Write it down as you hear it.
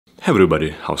Hey everybody,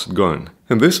 how's it going?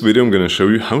 In this video I'm gonna show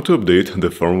you how to update the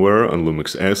firmware on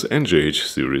Lumix S and GH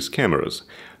series cameras.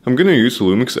 I'm gonna use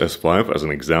Lumix S5 as an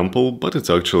example, but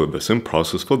it's actually the same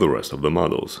process for the rest of the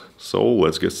models. So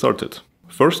let's get started.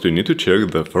 First you need to check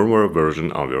the firmware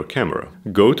version of your camera.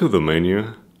 Go to the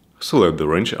menu, select the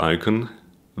wrench icon,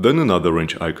 then another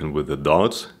wrench icon with the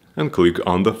dots, and click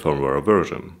on the firmware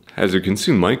version. As you can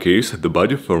see in my case, the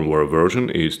body firmware version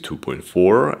is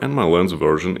 2.4 and my lens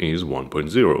version is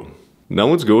 1.0. Now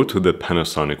let's go to the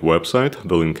Panasonic website,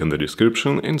 the link in the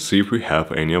description, and see if we have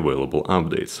any available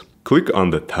updates. Click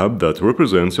on the tab that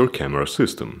represents your camera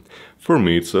system. For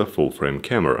me it's a full-frame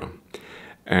camera.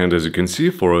 And as you can see,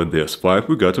 for the S5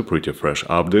 we got a pretty fresh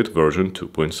update, version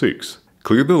 2.6.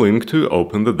 Click the link to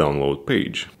open the download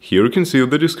page. Here you can see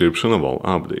the description of all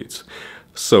updates.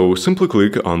 So simply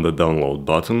click on the download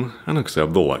button and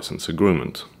accept the license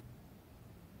agreement.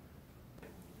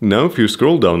 Now if you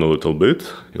scroll down a little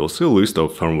bit, you'll see a list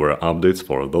of firmware updates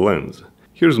for the lens.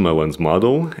 Here's my lens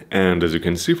model, and as you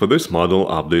can see, for this model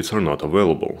updates are not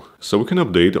available, so we can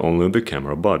update only the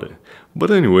camera body. But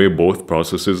anyway, both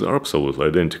processes are absolutely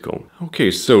identical.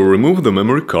 Okay, so remove the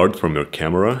memory card from your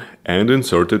camera and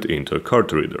insert it into a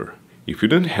card reader. If you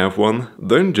don't have one,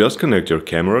 then just connect your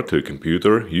camera to a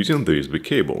computer using the USB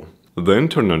cable. Then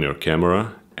turn on your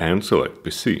camera and select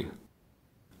PC.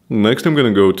 Next I'm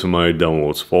gonna go to my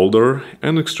Downloads folder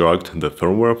and extract the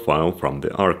firmware file from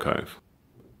the archive.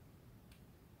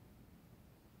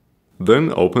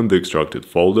 Then open the extracted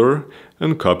folder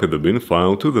and copy the bin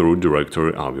file to the root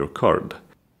directory of your card.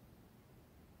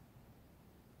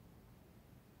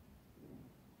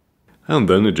 And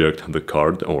then eject the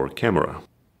card or camera.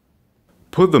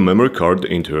 Put the memory card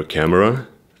into your camera,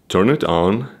 turn it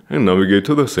on, and navigate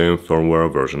to the same firmware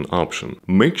version option.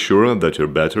 Make sure that your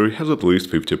battery has at least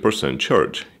 50%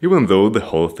 charge, even though the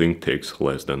whole thing takes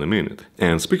less than a minute.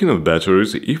 And speaking of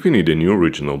batteries, if you need a new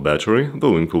original battery, the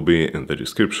link will be in the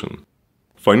description.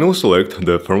 Finally, select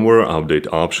the firmware update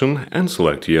option and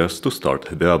select yes to start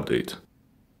the update.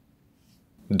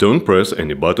 Don't press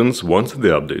any buttons once the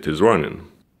update is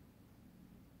running.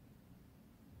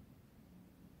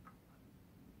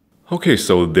 Okay,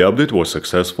 so the update was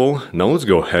successful. Now let's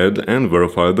go ahead and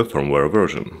verify the firmware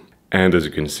version. And as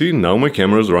you can see, now my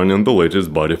camera is running the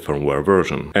latest body firmware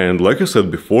version. And like I said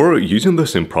before, using the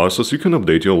same process you can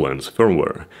update your lens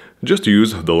firmware. Just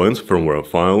use the lens firmware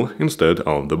file instead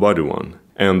of the body one.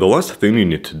 And the last thing you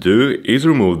need to do is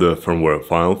remove the firmware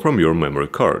file from your memory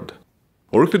card.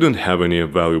 Or if you don't have any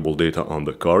valuable data on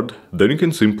the card, then you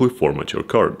can simply format your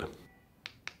card.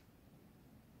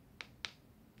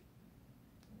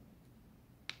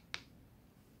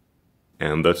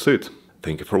 And that's it.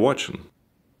 Thank you for watching.